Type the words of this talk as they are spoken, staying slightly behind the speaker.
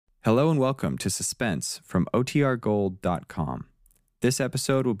Hello and welcome to Suspense from OTRGold.com. This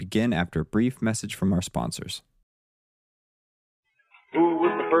episode will begin after a brief message from our sponsors. Who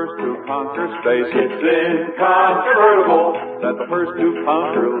was the first to conquer space? It's incontrovertible that the first to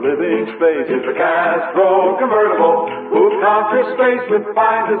conquer living space is the Castro convertible. Who conquers space with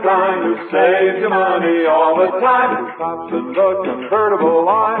fine design, who saves you money all the time, who stops in the convertible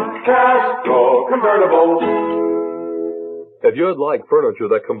line. Castro convertible. If you'd like furniture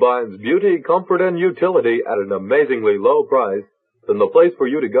that combines beauty, comfort, and utility at an amazingly low price, then the place for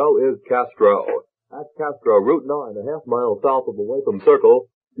you to go is Castro. At Castro, Route 9, a half mile south of the Latham Circle,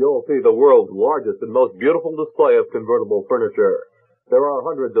 you'll see the world's largest and most beautiful display of convertible furniture. There are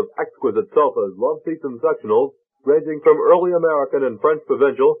hundreds of exquisite sofas, love seats, and sectionals, ranging from early American and French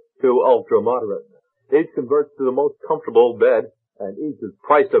provincial to ultra-modern. Each converts to the most comfortable bed, and each is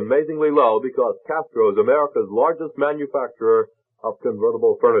priced amazingly low because Castro is America's largest manufacturer of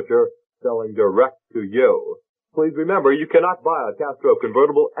convertible furniture, selling direct to you. Please remember, you cannot buy a Castro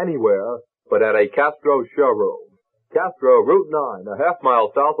convertible anywhere but at a Castro showroom. Castro, Route 9, a half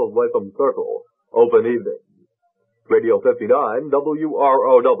mile south of Latham Circle. Open evenings. Radio 59,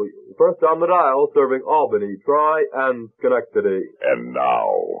 WROW. First on the dial, serving Albany, Tri, and Schenectady. And now,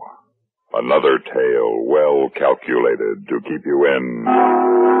 another tale well calculated to keep you in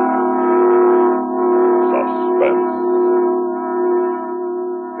suspense.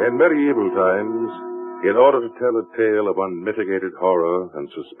 In medieval times, in order to tell a tale of unmitigated horror and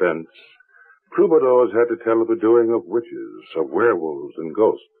suspense, troubadours had to tell of the doing of witches, of werewolves and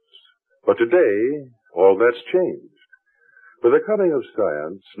ghosts. But today, all that's changed. With the coming of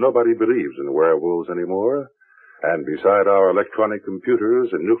science, nobody believes in werewolves anymore. And beside our electronic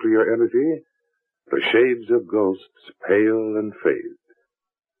computers and nuclear energy, the shades of ghosts pale and fade.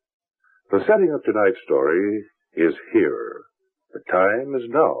 The setting of tonight's story is here. The time is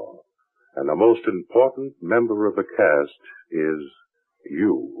now. And the most important member of the cast is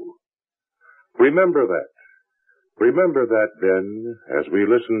you. Remember that. Remember that, then, as we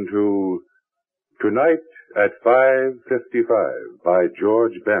listen to Tonight at 5:55 by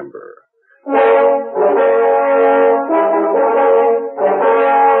George Bamber.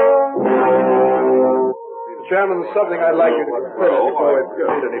 Chairman, something I'd like you to consider before we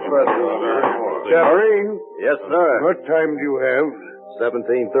proceed any further. Marine? Yes, sir. What time do you have?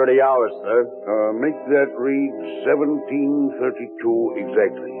 17:30 hours, sir. Make that read 17:32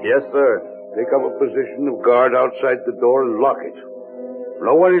 exactly. Yes, sir. Take up a position of guard outside the door and lock it.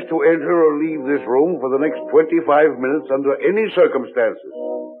 No one is to enter or leave this room for the next 25 minutes under any circumstances.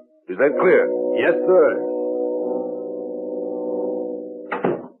 Is that clear? Yes, sir.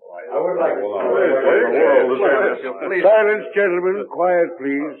 Silence, gentlemen. Quiet,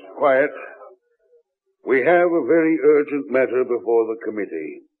 please. Quiet. We have a very urgent matter before the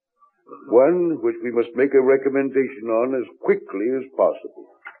committee. One which we must make a recommendation on as quickly as possible.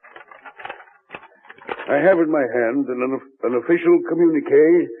 I have in my hand an official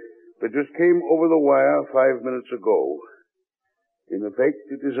communique that just came over the wire 5 minutes ago. In effect,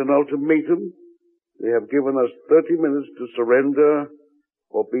 it is an ultimatum. They have given us 30 minutes to surrender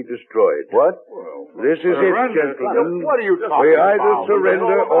or be destroyed. What? This is it, gentlemen. What are you talking We about? either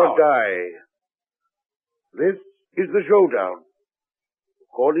surrender or die. This is the showdown.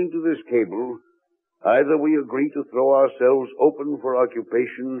 According to this cable, either we agree to throw ourselves open for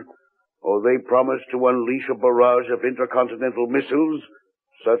occupation, or they promise to unleash a barrage of intercontinental missiles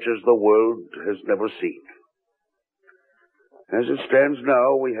such as the world has never seen. As it stands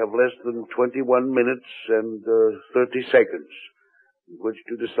now, we have less than 21 minutes and 30 seconds in which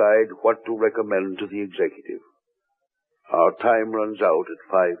to decide what to recommend to the executive. Our time runs out at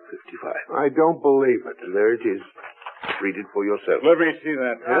 5:55. I don't believe it. There it is. Read it for yourself. Let me see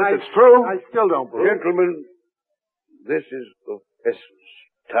that. It's true. I still don't believe it. Gentlemen, this is of essence.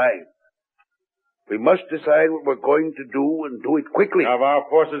 Time. We must decide what we're going to do and do it quickly. Have our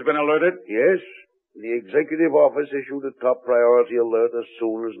forces been alerted? Yes. The executive office issued a top priority alert as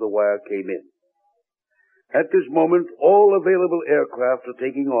soon as the wire came in. At this moment, all available aircraft are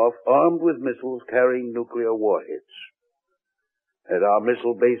taking off armed with missiles carrying nuclear warheads. At our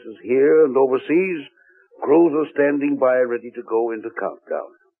missile bases here and overseas, crews are standing by ready to go into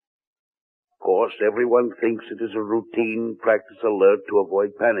countdown. Of course, everyone thinks it is a routine practice alert to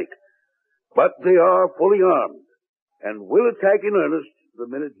avoid panic. But they are fully armed and will attack in earnest the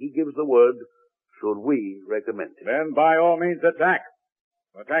minute he gives the word, should we recommend it. Then by all means attack.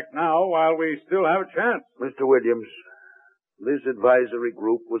 Attack now while we still have a chance. Mr. Williams, this advisory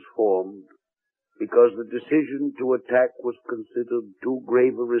group was formed because the decision to attack was considered too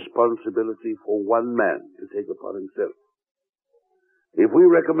grave a responsibility for one man to take upon himself. If we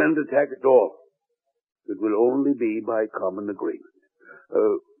recommend attack at all, it will only be by common agreement.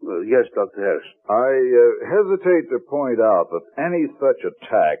 Yes, Dr. Harrison. I hesitate to point out that any such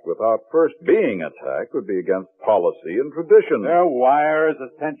attack without first being attacked would be against policy and tradition. Their wire is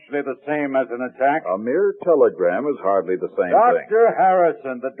essentially the same as an attack. A mere telegram is hardly the same thing. Dr.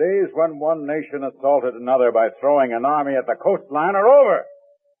 Harrison, the days when one nation assaulted another by throwing an army at the coastline are over.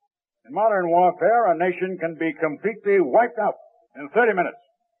 In modern warfare, a nation can be completely wiped out in 30 minutes.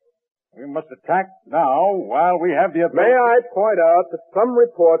 We must attack now while we have the ability. May I point out that some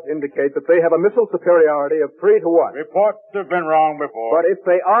reports indicate that they have a missile superiority of 3 to 1. Reports have been wrong before. But if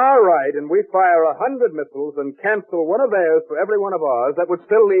they are right and we fire 100 missiles and cancel one of theirs for every one of ours, that would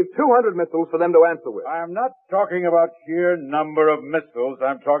still leave 200 missiles for them to answer with. I'm not talking about sheer number of missiles.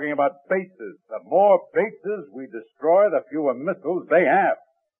 I'm talking about bases. The more bases we destroy, the fewer missiles they have.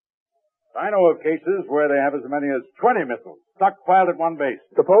 I know of cases where they have as many as 20 missiles stockpiled at one base.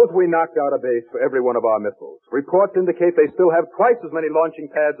 Suppose we knocked out a base for every one of our missiles. Reports indicate they still have twice as many launching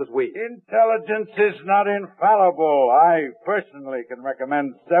pads as we. Intelligence is not infallible. I personally can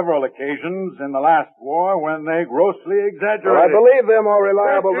recommend several occasions in the last war when they grossly exaggerated. Well, I believe they're more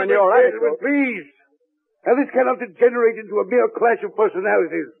reliable than your anecdote. Please. Now, this cannot degenerate into a mere clash of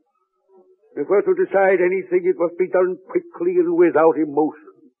personalities. If we're to decide anything, it must be done quickly and without emotion.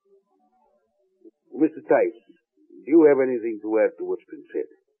 Mr. Tice, do you have anything to add to what's been said?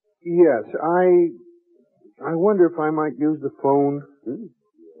 Yes, I wonder if I might use the phone.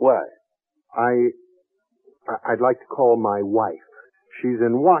 Why? I'd like to call my wife. She's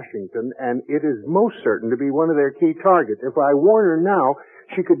in Washington, and it is most certain to be one of their key targets. If I warn her now,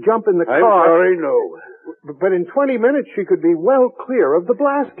 she could jump in the car. I'm sorry, no. But in 20 minutes, she could be well clear of the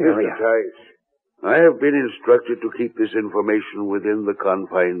blast area. Mr. Tice, I have been instructed to keep this information within the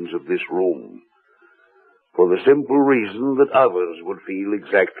confines of this room, for the simple reason that others would feel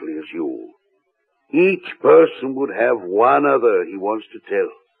exactly as you. Each person would have one other he wants to tell.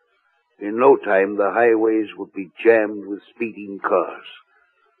 In no time, the highways would be jammed with speeding cars.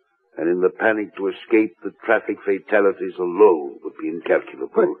 And in the panic to escape, the traffic fatalities alone would be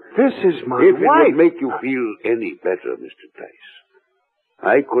incalculable. But this is my wife. If it would make you feel any better, Mr. Tice,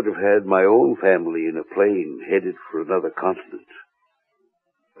 I could have had my own family in a plane headed for another continent.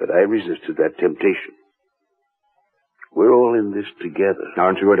 But I resisted that temptation. We're all in this together.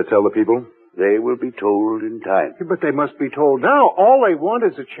 Aren't you going to tell the people? They will be told in time. But they must be told now. All they want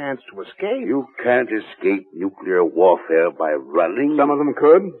is a chance to escape. You can't escape nuclear warfare by running. Some of them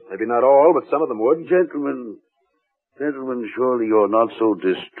could. Maybe not all, but some of them would. Gentlemen, surely you're not so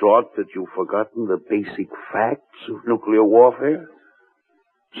distraught that you've forgotten the basic facts of nuclear warfare?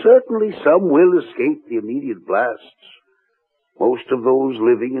 Certainly some will escape the immediate blasts. Most of those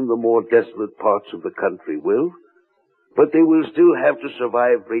living in the more desolate parts of the country will. But they will still have to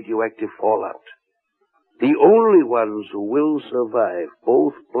survive radioactive fallout. The only ones who will survive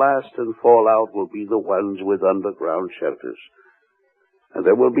both blast and fallout will be the ones with underground shelters. And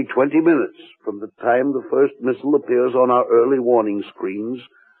there will be 20 minutes from the time the first missile appears on our early warning screens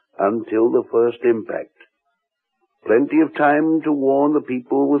until the first impact. Plenty of time to warn the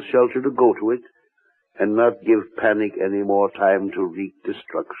people with shelter to go to it and not give panic any more time to wreak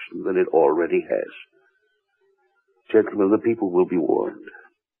destruction than it already has. Gentlemen, the people will be warned.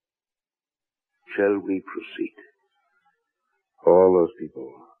 Shall we proceed? All those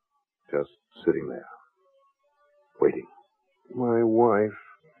people just sitting there, waiting. My wife.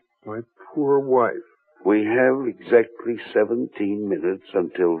 My poor wife. We have exactly 17 minutes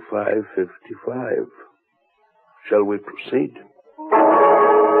until 5:55. Shall we proceed?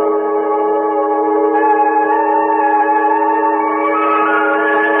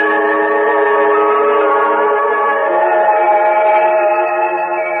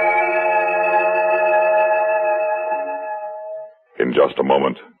 In just a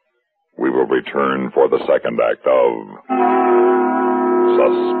moment, we will return for the second act of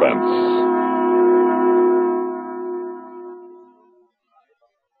Suspense.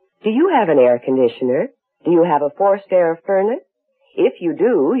 Do you have an air conditioner? Do you have a forced air furnace? If you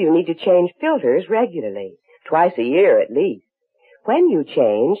do, you need to change filters regularly, twice a year at least. When you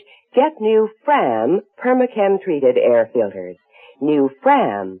change, get new Fram Permachem-treated air filters. New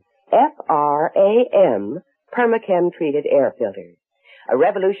Fram, F-R-A-M, Permachem-treated air filters. A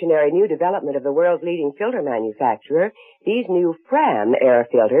revolutionary new development of the world's leading filter manufacturer, these new Fram air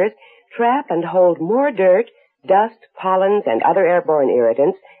filters trap and hold more dirt, dust, pollens, and other airborne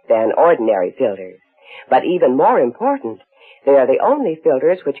irritants than ordinary filters. But even more important, they are the only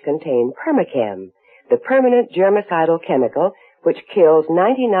filters which contain Permachem, the permanent germicidal chemical which kills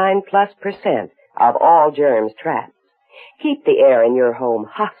 99+% of all germs trapped. Keep the air in your home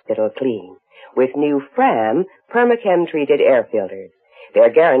hospital clean with new Fram Permachem-treated air filters.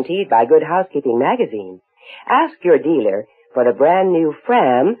 They're guaranteed by Good Housekeeping magazine. Ask your dealer for the brand new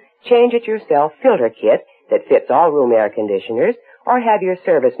Fram Change-It-Yourself filter kit that fits all room air conditioners, or have your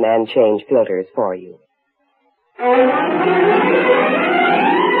serviceman change filters for you.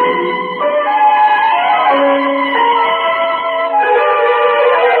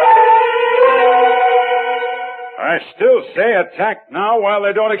 I still say attack now while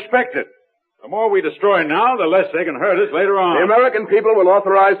they don't expect it. The more we destroy now, the less they can hurt us later on. The American people will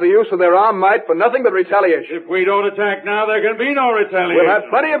authorize the use of their armed might for nothing but retaliation. If we don't attack now, there can be no retaliation. We'll have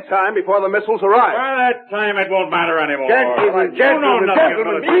plenty of time before the missiles arrive. By that time, it won't matter anymore. Gentlemen,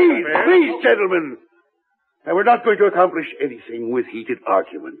 please, gentlemen. And we're not going to accomplish anything with heated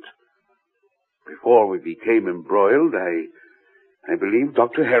argument. Before we became embroiled, I believe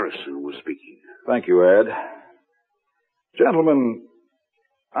Dr. Harrison was speaking. Thank you, Ed. Gentlemen,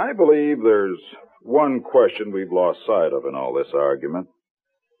 I believe there's one question we've lost sight of in all this argument,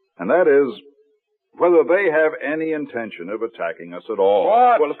 and that is whether they have any intention of attacking us at all.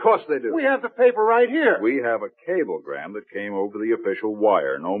 What? Well, of course they do. We have the paper right here. We have a cablegram that came over the official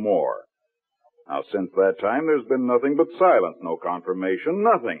wire, no more. Now, since that time, there's been nothing but silence, no confirmation,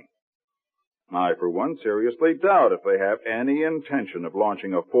 nothing. I, for one, seriously doubt if they have any intention of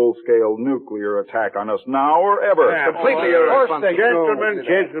launching a full-scale nuclear attack on us now or ever. Completely irresponsible.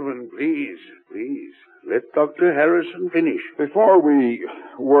 Gentlemen, please. Let Dr. Harrison finish. Before we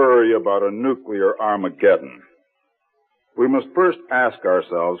worry about a nuclear Armageddon, we must first ask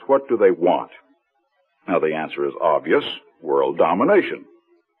ourselves, what do they want? Now, the answer is obvious: world domination.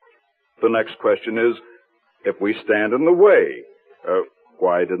 The next question is, if we stand in the way,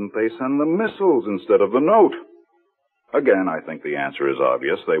 why didn't they send the missiles instead of the note? Again, I think the answer is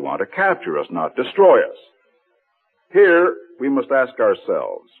obvious. They want to capture us, not destroy us. Here, we must ask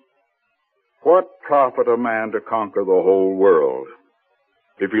ourselves, what profit a man to conquer the whole world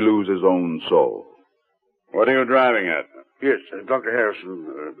if he lose his own soul? What are you driving at? Yes, Dr.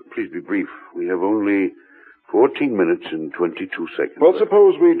 Harrison, please be brief. We have only 14 minutes and 22 seconds. Well,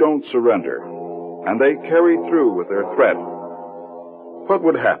 suppose we don't surrender, and they carry through with their threat. What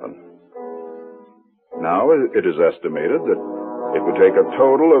would happen? Now, it is estimated that it would take a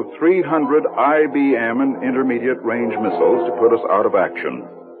total of 300 IBM and intermediate-range missiles to put us out of action.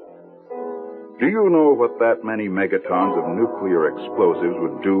 Do you know what that many megatons of nuclear explosives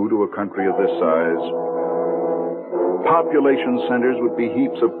would do to a country of this size? Population centers would be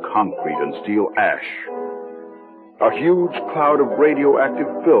heaps of concrete and steel ash. A huge cloud of radioactive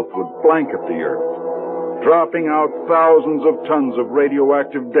filth would blanket the earth, dropping out thousands of tons of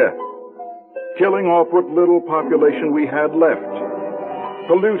radioactive death, killing off what little population we had left,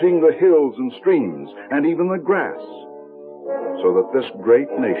 polluting the hills and streams and even the grass, so that this great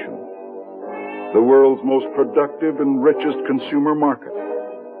nation, the world's most productive and richest consumer market,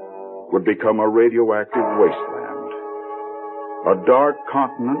 would become a radioactive wasteland, a dark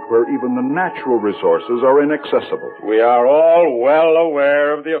continent where even the natural resources are inaccessible. We are all well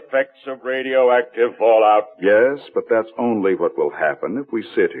aware of the effects of radioactive fallout. Yes, but that's only what will happen if we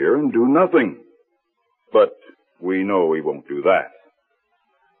sit here and do nothing. But we know we won't do that.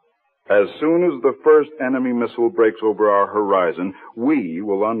 As soon as the first enemy missile breaks over our horizon, we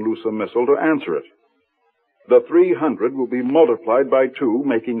will unloose a missile to answer it. The 300 will be multiplied by 2,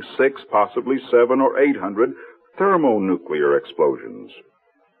 making 6, possibly 7 or 800 thermonuclear explosions.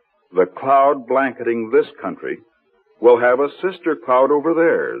 The cloud blanketing this country will have a sister cloud over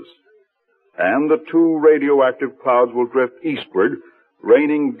theirs, and the 2 radioactive clouds will drift eastward,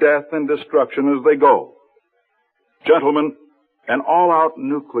 raining death and destruction as they go. Gentlemen, an all-out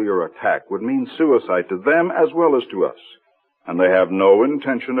nuclear attack would mean suicide to them as well as to us, and they have no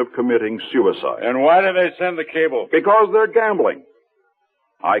intention of committing suicide. And why do they send the cable? Because they're gambling.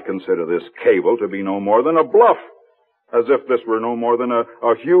 I consider this cable to be no more than a bluff, as if this were no more than a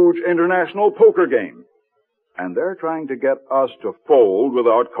huge international poker game. And they're trying to get us to fold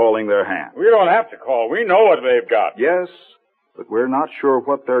without calling their hand. We don't have to call. We know what they've got. Yes, but we're not sure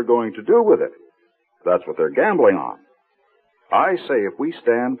what they're going to do with it. That's what they're gambling on. I say if we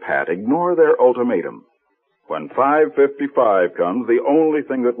stand pat, ignore their ultimatum. When 5:55 comes, the only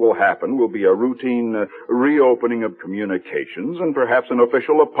thing that will happen will be a routine reopening of communications and perhaps an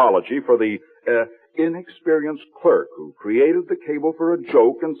official apology for the inexperienced clerk who created the cable for a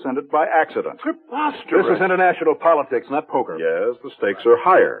joke and sent it by accident. Preposterous. This is international politics, not poker. Yes, the stakes are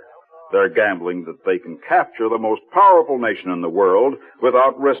higher. They're gambling that they can capture the most powerful nation in the world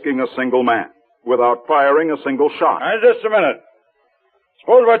without risking a single man, without firing a single shot. Now, just a minute.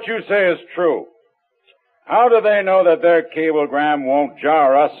 Suppose what you say is true. How do they know that their cablegram won't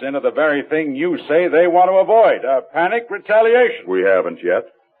jar us into the very thing you say they want to avoid, a panic retaliation? We haven't yet.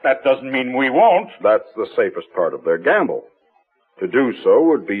 That doesn't mean we won't. That's the safest part of their gamble. To do so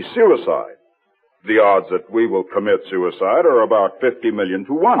would be suicide. The odds that we will commit suicide are about 50 million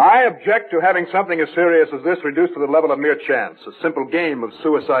to 1. I object to having something as serious as this reduced to the level of mere chance, a simple game of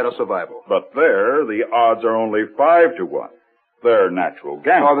suicide or survival. But there, the odds are only 5 to 1. They're natural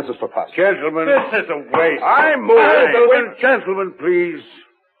gamble. Oh, this is preposterous. Gentlemen. This is a waste. Gentlemen, please.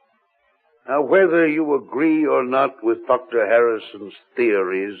 Now, whether you agree or not with Dr. Harrison's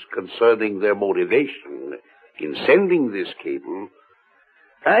theories concerning their motivation in sending this cable,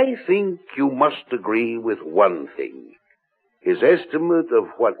 I think you must agree with one thing, his estimate of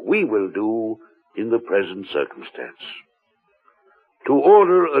what we will do in the present circumstance. To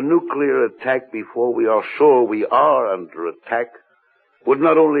order a nuclear attack before we are sure we are under attack would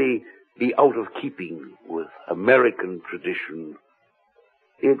not only be out of keeping with American tradition,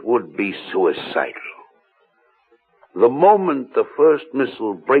 it would be suicidal. The moment the first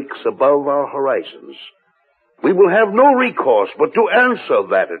missile breaks above our horizons, we will have no recourse but to answer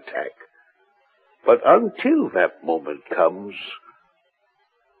that attack. But until that moment comes,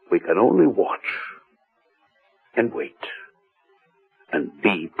 we can only watch and wait and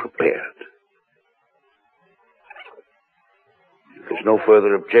be prepared. If there's no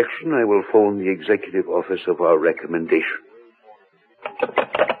further objection, I will phone the executive office of our recommendation.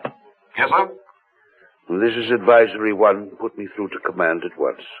 Yes, sir? This is Advisory 1. Put me through to command at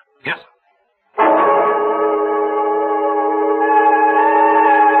once. Yes, sir.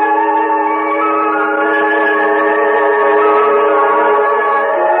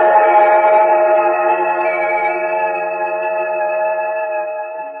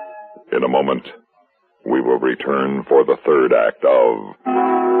 In a moment, we will return for the third act of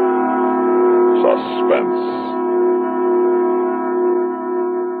Suspense.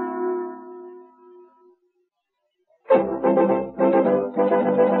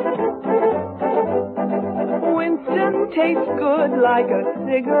 Winston tastes good like a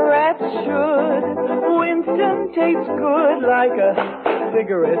cigarette should. Winston tastes good like a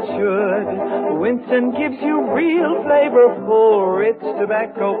cigarette should. Winston gives you real flavor, full, rich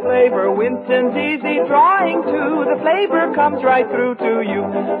tobacco flavor. Winston's easy drawing too. The flavor comes right through to you.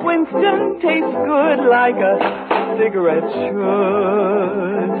 Winston tastes good like a cigarette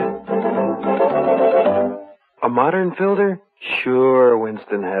should. A modern filter? Sure,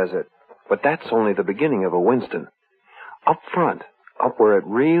 Winston has it. But that's only the beginning of a Winston. Up front, up where it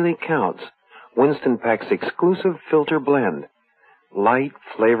really counts, Winston packs exclusive filter blend. Light,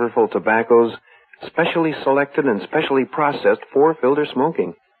 flavorful tobaccos, specially selected and specially processed for filter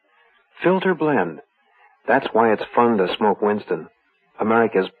smoking. Filter blend. That's why it's fun to smoke Winston,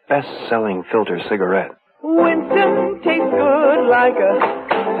 America's best-selling filter cigarette. Winston tastes good like a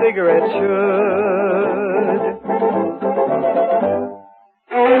cigarette should.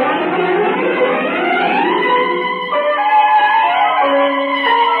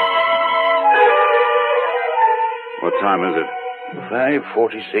 What time is it?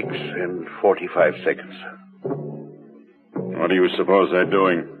 5:46 and 45 seconds. What do you suppose they're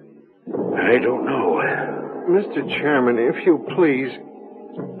doing? I don't know. Mr. Chairman, if you please,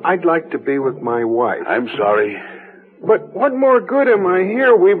 I'd like to be with my wife. I'm sorry. But what more good am I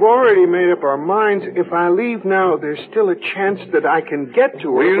here? We've already made up our minds. If I leave now, there's still a chance that I can get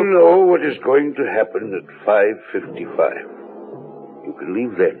to her. We'll know what is going to happen at 5:55. You can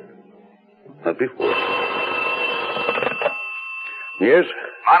leave then. Not before. Yes?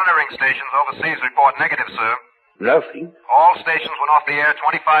 Monitoring stations overseas report negative, sir. Nothing. All stations went off the air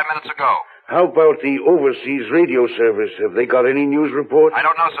 25 minutes ago. How about the overseas radio service? Have they got any news report? I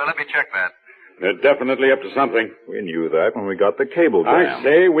don't know, sir. Let me check that. They're definitely up to something. We knew that when we got the cable I jam.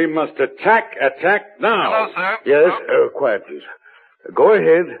 say we must attack now. Hello, sir. Yes? Quiet, please. Go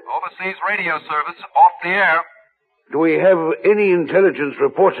ahead. Overseas radio service off the air. Do we have any intelligence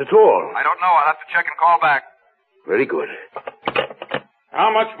reports at all? I don't know. I'll have to check and call back. Very good. How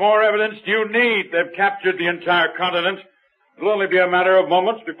much more evidence do you need? They've captured the entire continent. It'll only be a matter of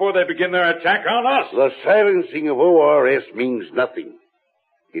moments before they begin their attack on us. The silencing of ORS means nothing.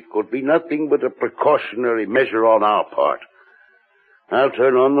 It could be nothing but a precautionary measure on our part. I'll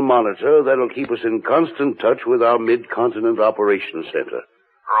turn on the monitor. That'll keep us in constant touch with our Mid-Continent Operations Center.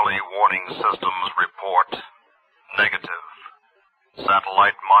 Early warning systems report negative.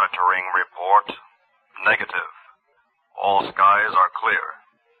 Satellite monitoring report negative. All skies are clear.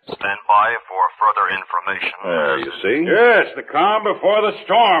 Stand by for further information. There, you see? Yes, the calm before the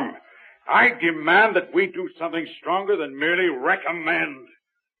storm. I demand that we do something stronger than merely recommend.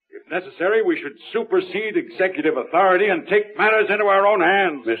 If necessary, we should supersede executive authority and take matters into our own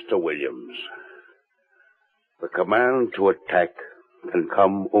hands. Mr. Williams, the command to attack can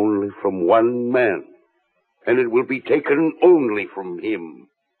come only from one man, and it will be taken only from him.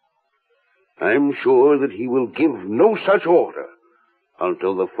 I'm sure that he will give no such order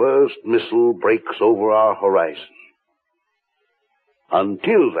until the first missile breaks over our horizon.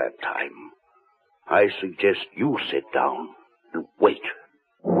 Until that time, I suggest you sit down and wait.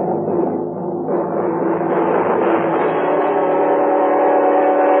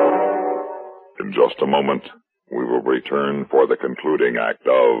 In just a moment, we will return for the concluding act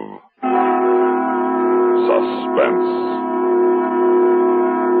of Suspense.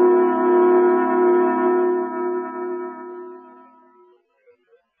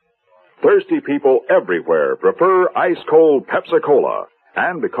 Thirsty people everywhere prefer ice-cold Pepsi-Cola.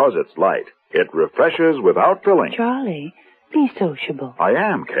 And because it's light, it refreshes without filling. Charlie, be sociable. I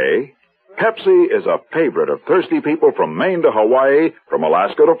am, Kay. Pepsi is a favorite of thirsty people from Maine to Hawaii, from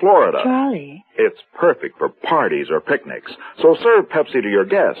Alaska to Florida. Charlie. It's perfect for parties or picnics, so serve Pepsi to your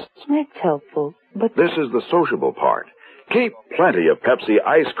guests. That's helpful, but... This is the sociable part. Keep plenty of Pepsi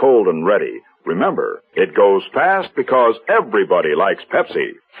ice-cold and ready. Remember, it goes fast because everybody likes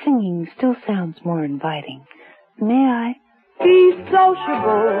Pepsi. Singing still sounds more inviting. May I? Be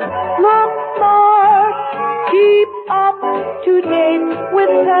sociable, look smart, keep up to date with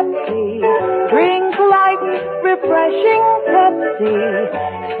Pepsi. Drink light, refreshing Pepsi.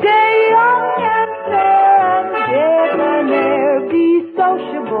 Stay young and fair and debonair. Be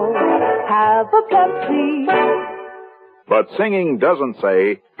sociable, have a Pepsi. But singing doesn't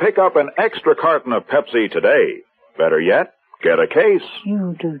say, pick up an extra carton of Pepsi today. Better yet, get a case.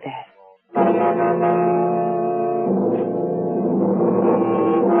 You do that.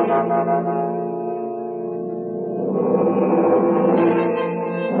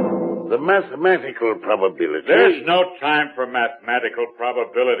 The mathematical probability... There's no time for mathematical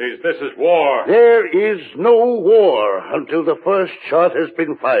probabilities. This is war. There is no war until the first shot has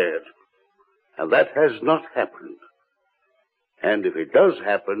been fired. And that has not happened. And if it does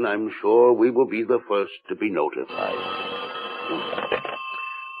happen, I'm sure we will be the first to be notified.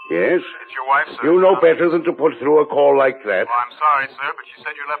 Yes? It's your wife, sir. You know better than to put through a call like that. Oh, I'm sorry, sir, but she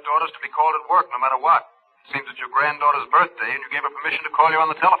said you left orders to be called at work no matter what. It seems it's your granddaughter's birthday, and you gave her permission to call you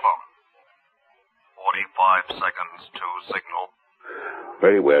on the telephone. 45 seconds to signal.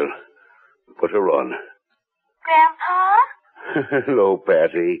 Very well. Put her on. Grandpa? Hello,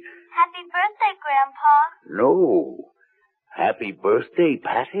 Patty. Happy birthday, Grandpa. No. Happy birthday,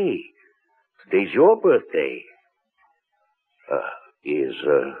 Patty. Today's your birthday. Is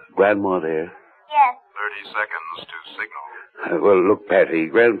Grandma there? Yes. 30 seconds to signal. Well, look, Patty,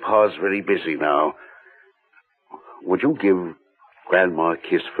 Grandpa's very busy now. Would you give Grandma a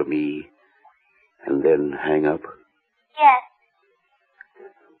kiss for me and then hang up? Yes.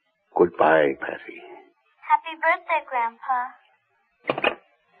 Goodbye, Patty. Happy birthday, Grandpa.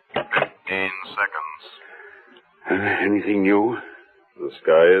 15 seconds. Anything new? The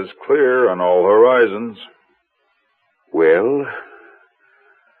sky is clear on all horizons. Well,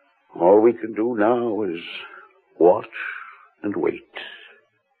 all we can do now is watch and wait.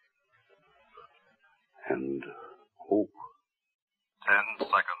 And hope. 10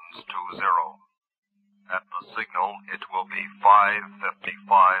 seconds to 0. At the signal, it will be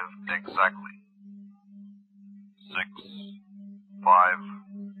 5:55 exactly. 6, 5,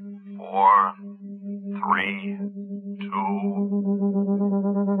 4, 3, 2.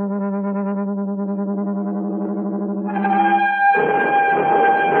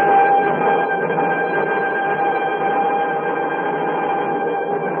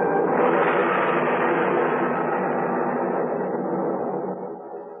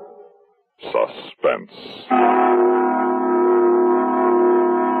 Suspense.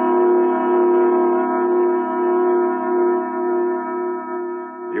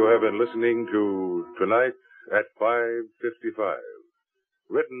 You have been listening to Tonight at 5:55,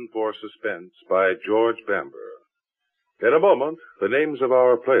 written for Suspense by George Bamber. In a moment, the names of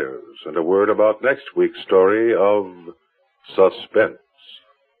our players and a word about next week's story of Suspense.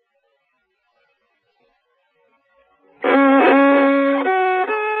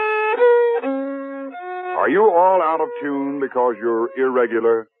 Are you all out of tune because you're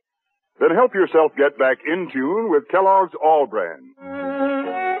irregular? Then help yourself get back in tune with Kellogg's All Brand.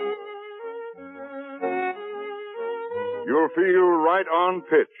 You'll feel right on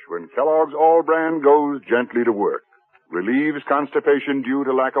pitch when Kellogg's All Brand goes gently to work. Relieves constipation due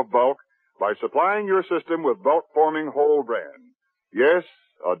to lack of bulk by supplying your system with bulk-forming whole bran. Yes,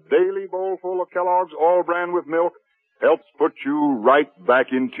 a daily bowlful of Kellogg's All Bran with milk helps put you right back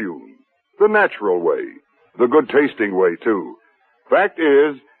in tune. The natural way. The good-tasting way, too. Fact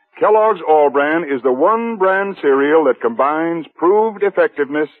is, Kellogg's All-Bran is the one brand cereal that combines proved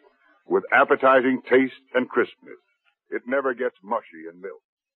effectiveness with appetizing taste and crispness. It never gets mushy in milk.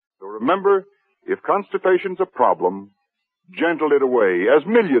 So remember, if constipation's a problem, gentle it away, as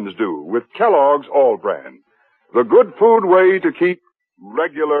millions do, with Kellogg's All-Bran. The good food way to keep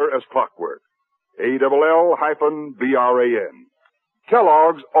regular as clockwork. ALL-BRAN.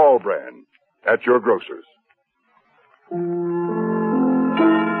 Kellogg's All-Bran. At your grocer's.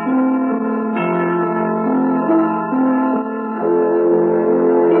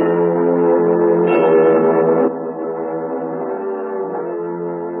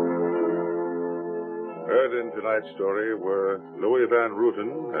 Heard in tonight's story were Louis Van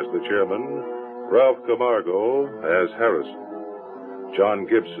Rooten as the chairman, Ralph Camargo as Harrison, John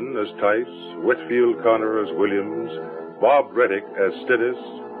Gibson as Tice, Whitfield Connor as Williams, Bob Reddick as Stinnis,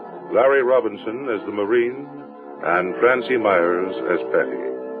 Larry Robinson as the Marine, and Francie Myers as Betty.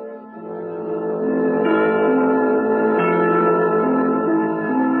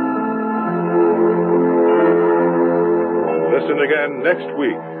 Listen again next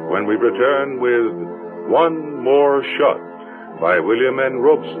week when we return with One More Shot by William N.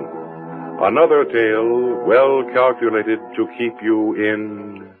 Robeson. Another tale well calculated to keep you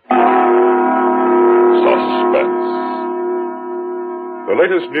in suspense. The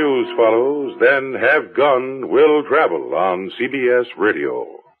latest news follows, then Have Gun Will Travel on CBS Radio.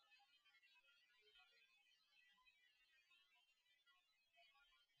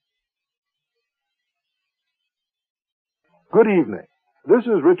 Good evening. This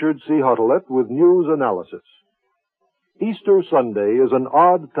is Richard C. Huttelet with news analysis. Easter Sunday is an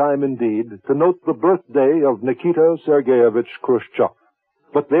odd time indeed to note the birthday of Nikita Sergeyevich Khrushchev.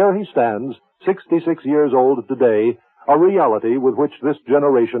 But there he stands, 66 years old today, a reality with which this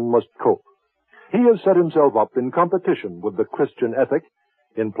generation must cope. He has set himself up in competition with the Christian ethic.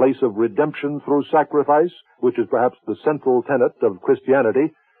 In place of redemption through sacrifice, which is perhaps the central tenet of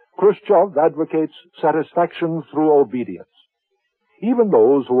Christianity, Khrushchev advocates satisfaction through obedience. Even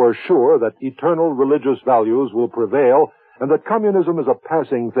those who are sure that eternal religious values will prevail and that communism is a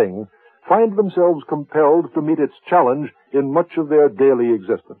passing thing find themselves compelled to meet its challenge in much of their daily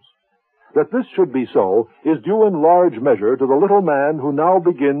existence. That this should be so is due in large measure to the little man who now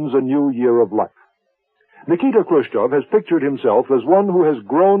begins a new year of life. Nikita Khrushchev has pictured himself as one who has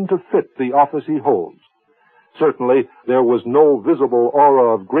grown to fit the office he holds. Certainly, there was no visible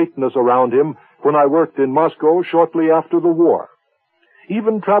aura of greatness around him when I worked in Moscow shortly after the war.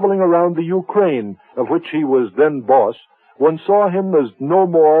 Even traveling around the Ukraine, of which he was then boss, one saw him as no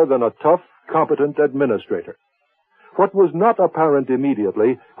more than a tough, competent administrator. What was not apparent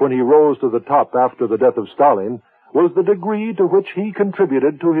immediately when he rose to the top after the death of Stalin was the degree to which he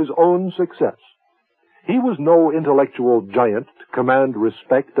contributed to his own success. He was no intellectual giant to command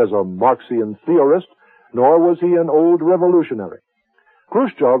respect as a Marxian theorist, nor was he an old revolutionary.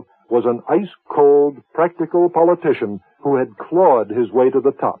 Khrushchev was an ice-cold, practical politician who had clawed his way to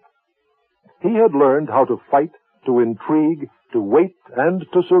the top. He had learned how to fight, to intrigue, to wait, and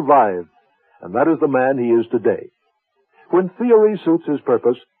to survive, and that is the man he is today. When theory suits his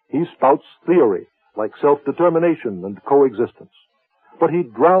purpose, he spouts theory, like self-determination and coexistence. But he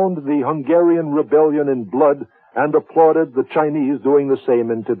drowned the Hungarian rebellion in blood and applauded the Chinese doing the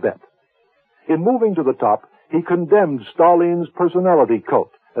same in Tibet. In moving to the top, he condemned Stalin's personality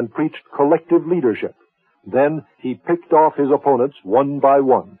cult and preached collective leadership. Then he picked off his opponents one by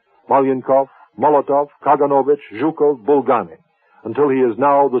one, Malenkov, Molotov, Kaganovich, Zhukov, Bulganin, until he is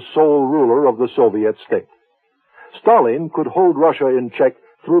now the sole ruler of the Soviet state. Stalin could hold Russia in check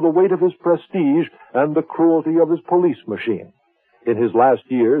through the weight of his prestige and the cruelty of his police machine. In his last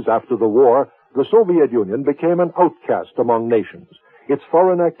years after the war, the Soviet Union became an outcast among nations. Its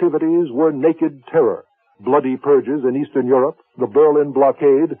foreign activities were naked terror, bloody purges in Eastern Europe, the Berlin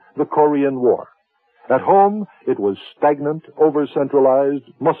blockade, the Korean War. At home, it was stagnant, over-centralized,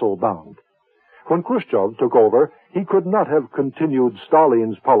 muscle-bound. When Khrushchev took over, he could not have continued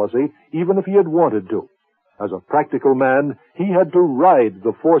Stalin's policy even if he had wanted to. As a practical man, he had to ride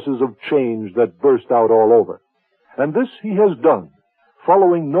the forces of change that burst out all over. And this he has done,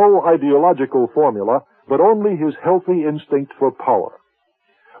 following no ideological formula, but only his healthy instinct for power.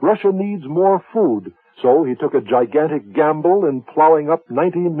 Russia needs more food, so he took a gigantic gamble in plowing up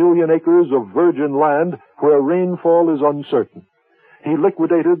 90 million acres of virgin land where rainfall is uncertain. He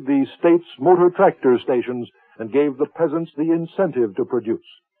liquidated the state's motor tractor stations and gave the peasants the incentive to produce.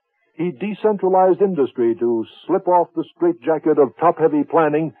 He decentralized industry to slip off the straitjacket of top-heavy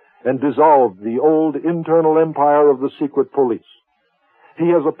planning and dissolved the old internal empire of the secret police. He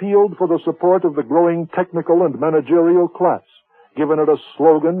has appealed for the support of the growing technical and managerial class, given it a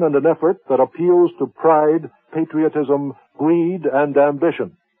slogan and an effort that appeals to pride, patriotism, greed, and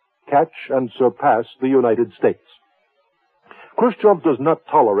ambition. Catch and surpass the United States. Khrushchev does not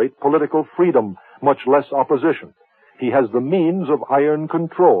tolerate political freedom, much less opposition. He has the means of iron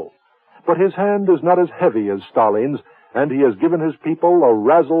control. But his hand is not as heavy as Stalin's, and he has given his people a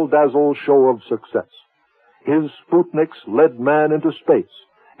razzle-dazzle show of success. His Sputniks led man into space.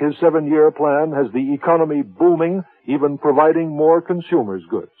 His 7-year plan has the economy booming, even providing more consumers'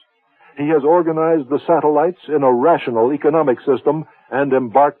 goods. He has organized the satellites in a rational economic system and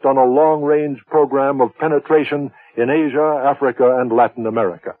embarked on a long-range program of penetration in Asia, Africa, and Latin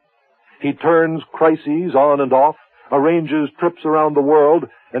America. He turns crises on and off, arranges trips around the world,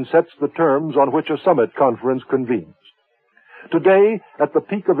 and sets the terms on which a summit conference convenes. Today, at the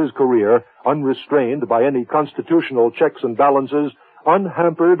peak of his career, unrestrained by any constitutional checks and balances,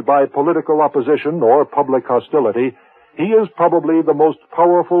 unhampered by political opposition or public hostility, he is probably the most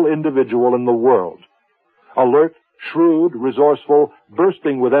powerful individual in the world. Alert, shrewd, resourceful,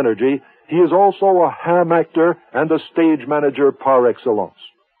 bursting with energy, he is also a ham actor and a stage manager par excellence.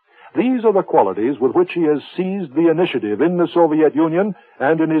 These are the qualities with which he has seized the initiative in the Soviet Union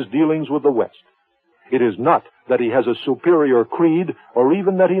and in his dealings with the West. It is not that he has a superior creed or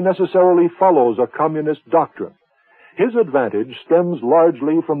even that he necessarily follows a communist doctrine. His advantage stems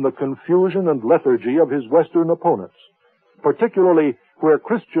largely from the confusion and lethargy of his Western opponents, particularly where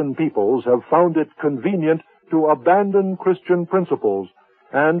Christian peoples have found it convenient to abandon Christian principles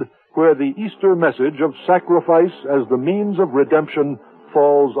and where the Easter message of sacrifice as the means of redemption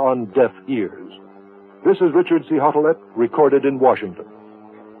falls on deaf ears. This is Richard C. Hottelet, recorded in Washington.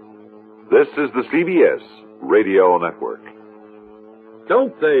 This is the CBS Radio Network.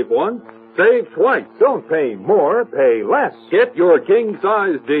 Don't save once, save twice. Don't pay more, pay less. Get your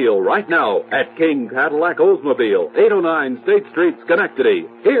king-size deal right now at King Cadillac Oldsmobile, 809 State Street, Schenectady.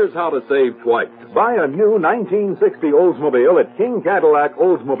 Here's how to save twice. Buy a new 1960 Oldsmobile at King Cadillac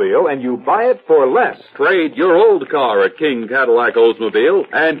Oldsmobile and you buy it for less. Trade your old car at King Cadillac Oldsmobile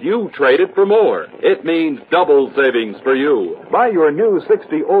and you trade it for more. It means double savings for you. Buy your new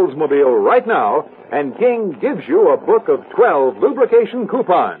 60 Oldsmobile right now and King gives you a book of 12 lubrication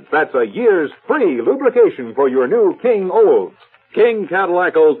coupons. That's a year's free lubrication for your new King Olds. King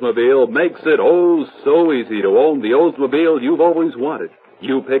Cadillac Oldsmobile makes it oh so easy to own the Oldsmobile you've always wanted.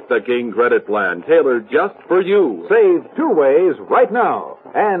 You pick the King credit plan tailored just for you. Save 2 ways right now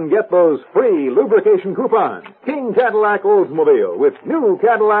and get those free lubrication coupons. King Cadillac Oldsmobile with new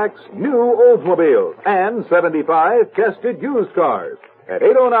Cadillacs, new Oldsmobiles, and 75 tested used cars at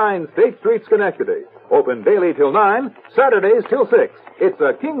 809 State Street, Schenectady. Open daily till 9, Saturdays till 6. It's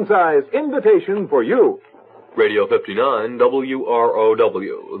a king-size invitation for you. Radio 59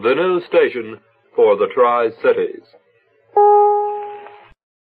 WROW, the news station for the Tri-Cities.